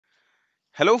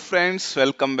Hello friends,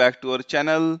 welcome back to our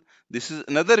channel. This is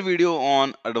another video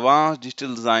on Advanced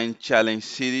Digital Design Challenge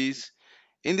series.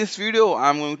 In this video,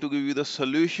 I'm going to give you the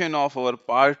solution of our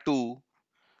part 2,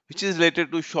 which is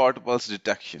related to short pulse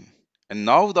detection. And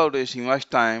now without wasting much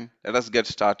time, let us get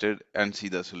started and see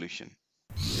the solution.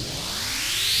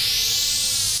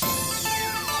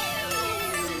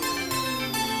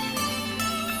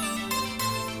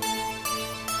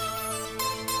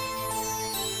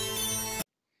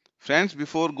 Friends,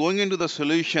 before going into the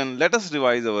solution, let us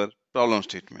revise our problem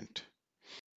statement.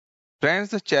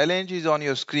 Friends, the challenge is on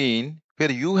your screen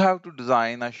where you have to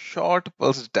design a short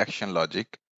pulse detection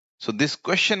logic. So this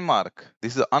question mark,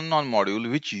 this is the unknown module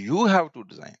which you have to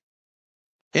design.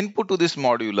 Input to this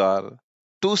module are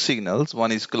two signals.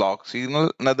 One is clock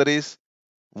signal, another is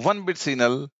 1 bit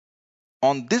signal.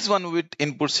 On this 1 bit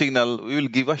input signal, we will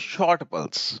give a short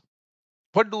pulse.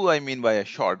 What do I mean by a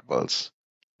short pulse?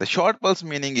 The short pulse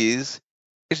meaning is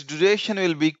its duration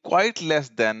will be quite less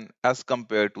than as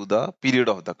compared to the period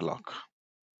of the clock.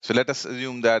 So let us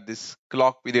assume that this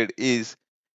clock period is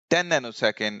 10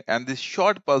 nanosecond and this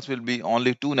short pulse will be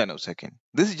only 2 nanosecond.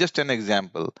 This is just an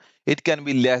example. It can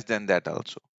be less than that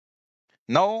also.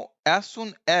 Now, as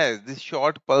soon as this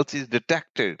short pulse is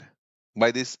detected by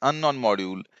this unknown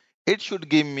module, it should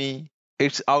give me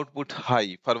its output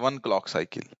high for one clock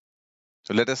cycle.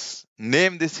 So let us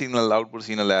name this signal output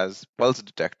signal as pulse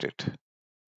detected.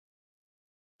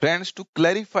 Friends, to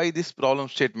clarify this problem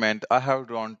statement, I have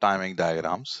drawn timing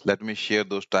diagrams. Let me share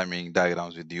those timing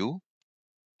diagrams with you.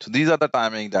 So these are the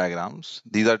timing diagrams.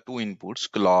 These are two inputs,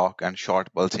 clock and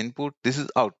short pulse input. This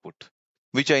is output,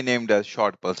 which I named as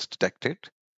short pulse detected.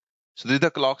 So this is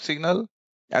the clock signal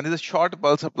and this is a short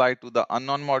pulse applied to the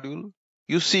unknown module.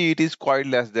 You see it is quite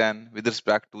less than with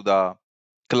respect to the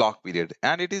clock period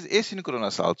and it is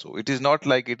asynchronous also. It is not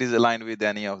like it is aligned with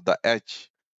any of the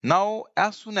edge. Now,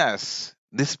 as soon as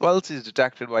this pulse is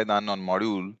detected by the unknown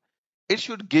module, it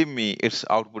should give me its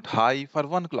output high for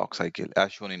one clock cycle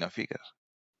as shown in a figure.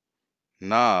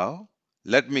 Now,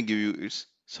 let me give you its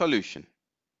solution.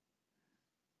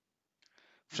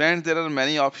 Friends, there are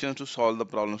many options to solve the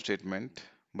problem statement,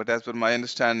 but as per my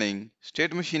understanding,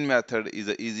 state machine method is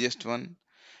the easiest one.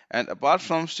 And apart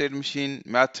from state machine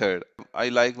method, I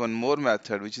like one more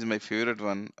method which is my favorite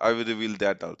one. I will reveal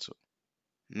that also.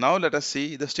 Now let us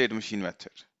see the state machine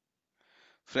method.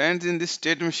 Friends, in this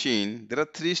state machine, there are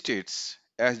three states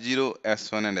S0,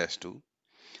 S1 and S2.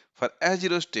 For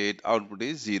S0 state, output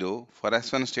is 0. For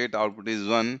S1 state, output is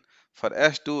 1. For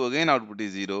S2, again output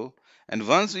is 0. And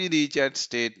once we reach at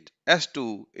state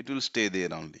S2, it will stay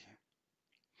there only.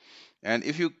 And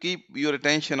if you keep your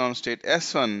attention on state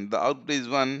S1, the output is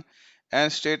 1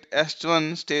 and state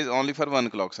S1 stays only for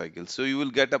 1 clock cycle. So you will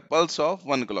get a pulse of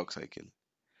 1 clock cycle.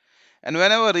 And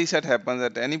whenever reset happens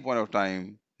at any point of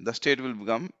time, the state will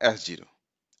become S0.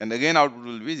 And again output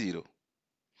will be 0.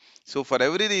 So for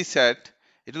every reset,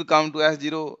 it will come to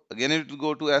S0, again it will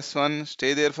go to S1,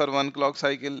 stay there for 1 clock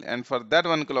cycle, and for that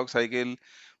 1 clock cycle,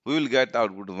 we will get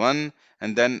output 1,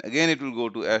 and then again it will go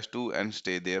to S2 and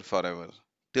stay there forever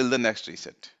till the next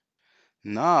reset.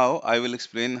 Now I will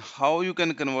explain how you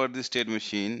can convert the state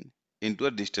machine into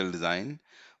a digital design.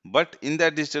 But in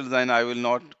that digital design, I will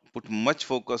not put much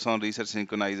focus on research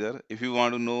synchronizer. If you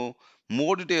want to know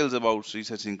more details about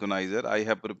research synchronizer, I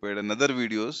have prepared another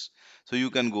videos so you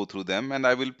can go through them and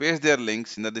I will paste their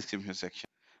links in the description section.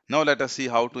 Now let us see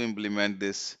how to implement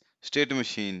this state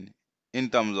machine in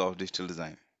terms of digital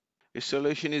design. Its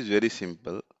solution is very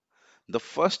simple. The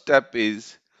first step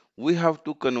is we have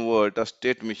to convert a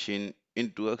state machine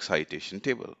into a citation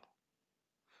table.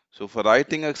 So for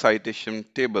writing a citation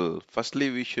table, firstly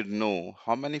we should know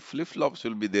how many flip-flops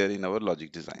will be there in our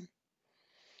logic design.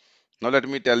 Now let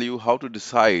me tell you how to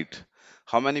decide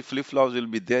how many flip-flops will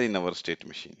be there in our state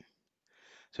machine.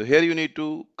 So here you need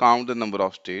to count the number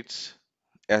of states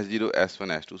S0, S1,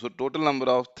 S2. So total number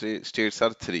of states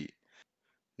are 3.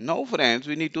 Now friends,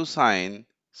 we need to assign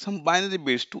some binary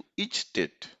bits to each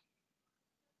state.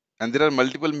 And there are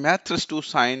multiple methods to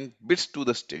assign bits to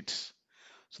the states.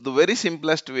 So the very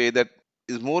simplest way that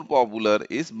is more popular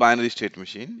is binary state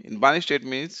machine. In binary state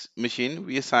machine,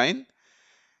 we assign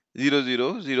 0,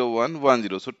 0, 0, 1, 1,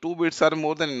 0. So 2 bits are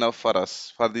more than enough for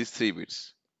us for these 3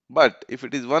 bits. But if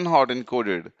it is one hot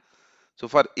encoded, so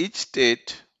for each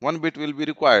state, 1 bit will be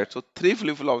required. So 3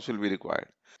 flip-flops will be required.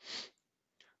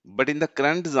 But in the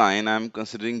current design, I am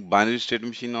considering binary state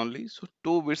machine only. So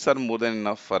 2 bits are more than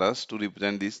enough for us to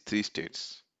represent these 3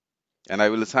 states. And I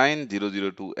will assign 0,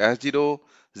 0 to S0,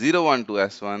 0, 1 to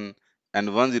S1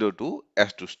 and 1, 0 to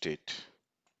S2 state.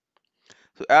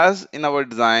 So as in our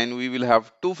design, we will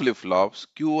have two flip-flops,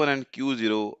 Q1 and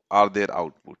Q0 are their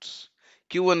outputs.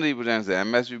 Q1 represents the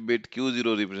MSB bit,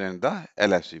 Q0 represents the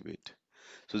LSB bit.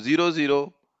 So 0,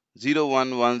 0, 0,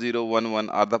 1, 1, 0, 1, 1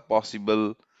 are the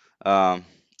possible um,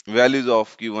 values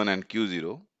of Q1 and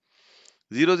Q0.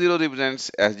 0, 0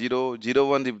 represents S0, 0,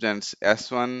 1 represents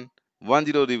S1, 1,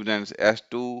 0 represents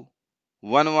S2,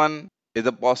 1, 1 is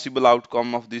a possible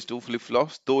outcome of these two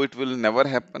flip-flops, though it will never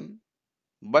happen,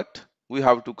 but we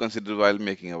have to consider while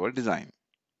making our design.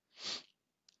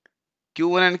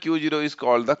 Q1 and Q0 is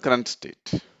called the current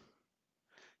state.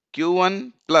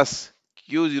 Q1 plus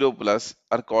Q0 plus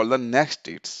are called the next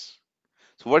states.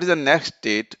 So what is the next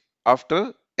state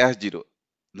after S0?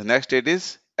 The next state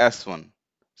is S1,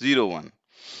 0, 1.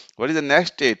 What is the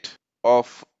next state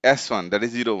of S1, that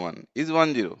is 0, 1, is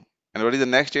 1, 0. And what is the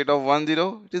next state of 1,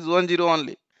 0? It is 1, 0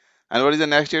 only. And what is the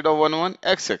next state of 1, 1?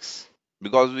 XX.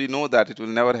 Because we know that it will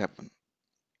never happen.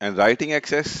 And writing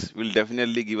XX will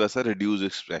definitely give us a reduced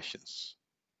expressions.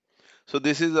 So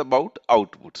this is about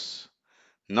outputs.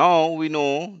 Now we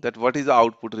know that what is the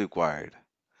output required.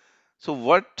 So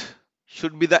what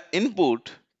should be the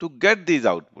input to get these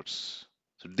outputs?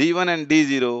 So D1 and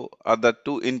D0 are the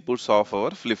two inputs of our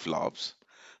flip-flops.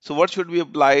 So what should be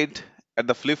applied at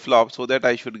the flip-flop so that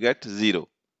I should get 0?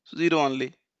 So 0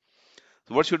 only.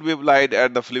 So what should be applied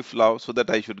at the flip-flop so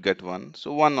that I should get 1?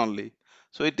 So 1 only.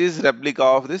 So it is replica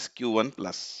of this Q1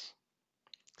 plus.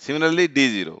 Similarly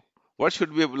D0. What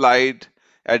should be applied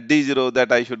at D0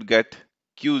 that I should get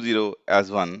Q0 as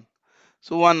 1?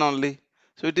 So 1 only.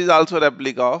 So it is also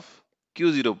replica of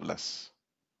Q0 plus.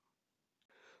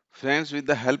 Friends, with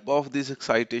the help of this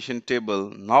excitation table,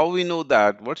 now we know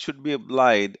that what should be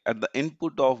applied at the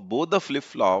input of both the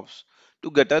flip-flops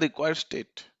to get a required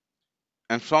state.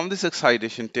 And from this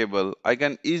excitation table, I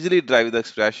can easily derive the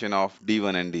expression of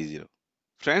D1 and D0.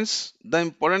 Friends, the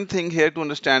important thing here to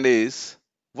understand is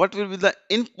what will be the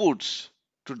inputs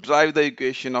to drive the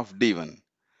equation of D1.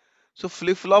 So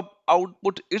flip-flop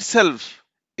output itself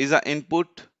is an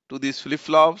input to these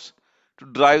flip-flops to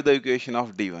drive the equation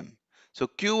of D1. So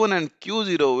Q1 and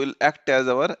Q0 will act as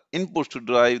our inputs to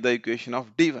drive the equation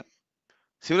of D1.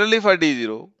 Similarly for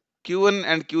D0, Q1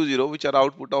 and Q0, which are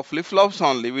output of flip-flops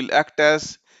only, will act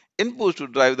as inputs to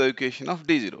drive the equation of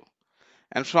D0.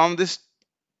 And from this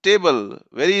table,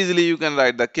 very easily you can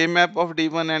write the K-map of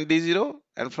D1 and D0,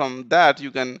 and from that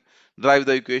you can drive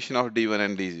the equation of D1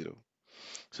 and D0.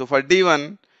 So for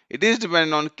D1, it is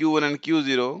dependent on Q1 and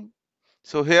Q0.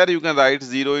 So here you can write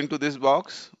 0 into this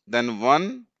box, then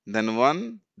 1, then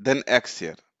 1, then X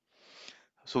here.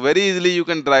 So very easily you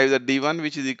can drive the D1,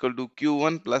 which is equal to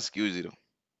Q1 plus Q0.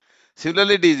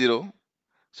 Similarly D0,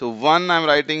 so 1 I'm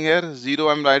writing here, 0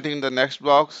 I'm writing in the next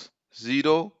box,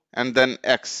 0 and then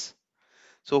X.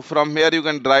 So from here you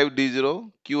can drive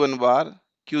D0, Q1 bar,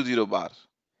 Q0 bar.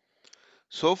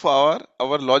 So far,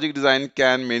 our logic design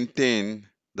can maintain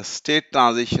the state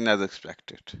transition as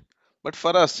expected. But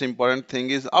for us, important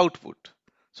thing is output.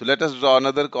 So let us draw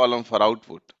another column for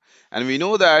output. And we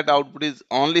know that output is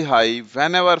only high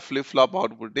whenever flip-flop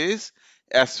output is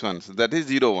S1, so that is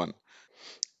 0, 1.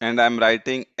 And I'm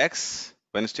writing X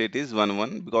when state is 1,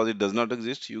 1 because it does not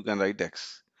exist, you can write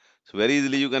X. So very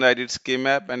easily you can write its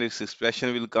K-map and its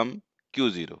expression will come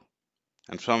Q0.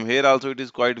 And from here also it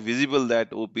is quite visible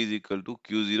that OP is equal to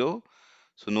Q0.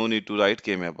 So no need to write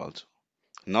K-map also.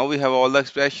 Now we have all the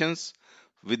expressions.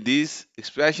 With these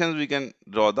expressions we can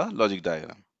draw the logic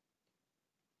diagram.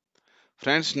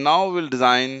 Friends, now we'll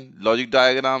design logic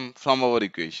diagram from our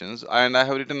equations. And I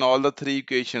have written all the three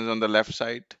equations on the left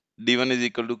side. D1 is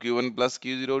equal to Q1 plus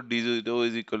Q0. D0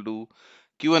 is equal to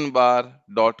Q1 bar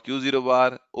dot Q0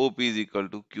 bar. OP is equal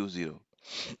to Q0.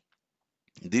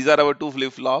 These are our two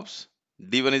flip-flops.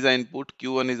 D1 is the input,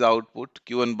 Q1 is output,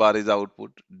 Q1 bar is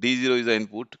output, D0 is the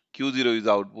input, Q0 is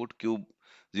output,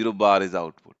 Q0 bar is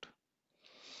output.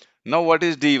 Now what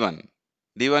is D1?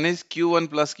 D1 is Q1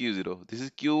 plus Q0. This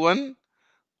is Q1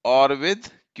 or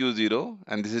with Q0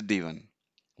 and this is D1.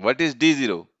 What is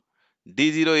D0?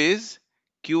 D0 is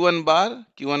Q1 bar,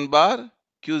 Q1 bar,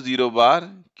 Q0 bar,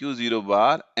 Q0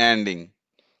 bar, ending.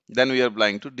 Then we are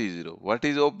applying to D0. What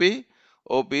is OP?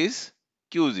 OP is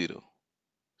Q0.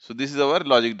 So this is our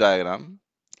logic diagram.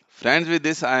 Friends, with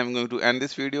this I am going to end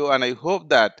this video and I hope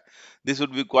that this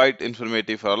would be quite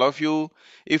informative for all of you.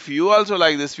 If you also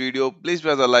like this video, please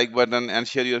press the like button and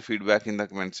share your feedback in the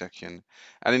comment section.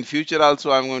 And in future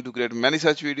also I am going to create many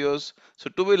such videos. So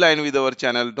to be aligned with our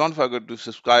channel, don't forget to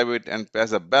subscribe it and press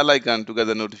the bell icon to get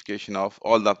the notification of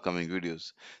all the upcoming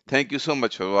videos. Thank you so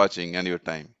much for watching and your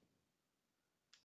time.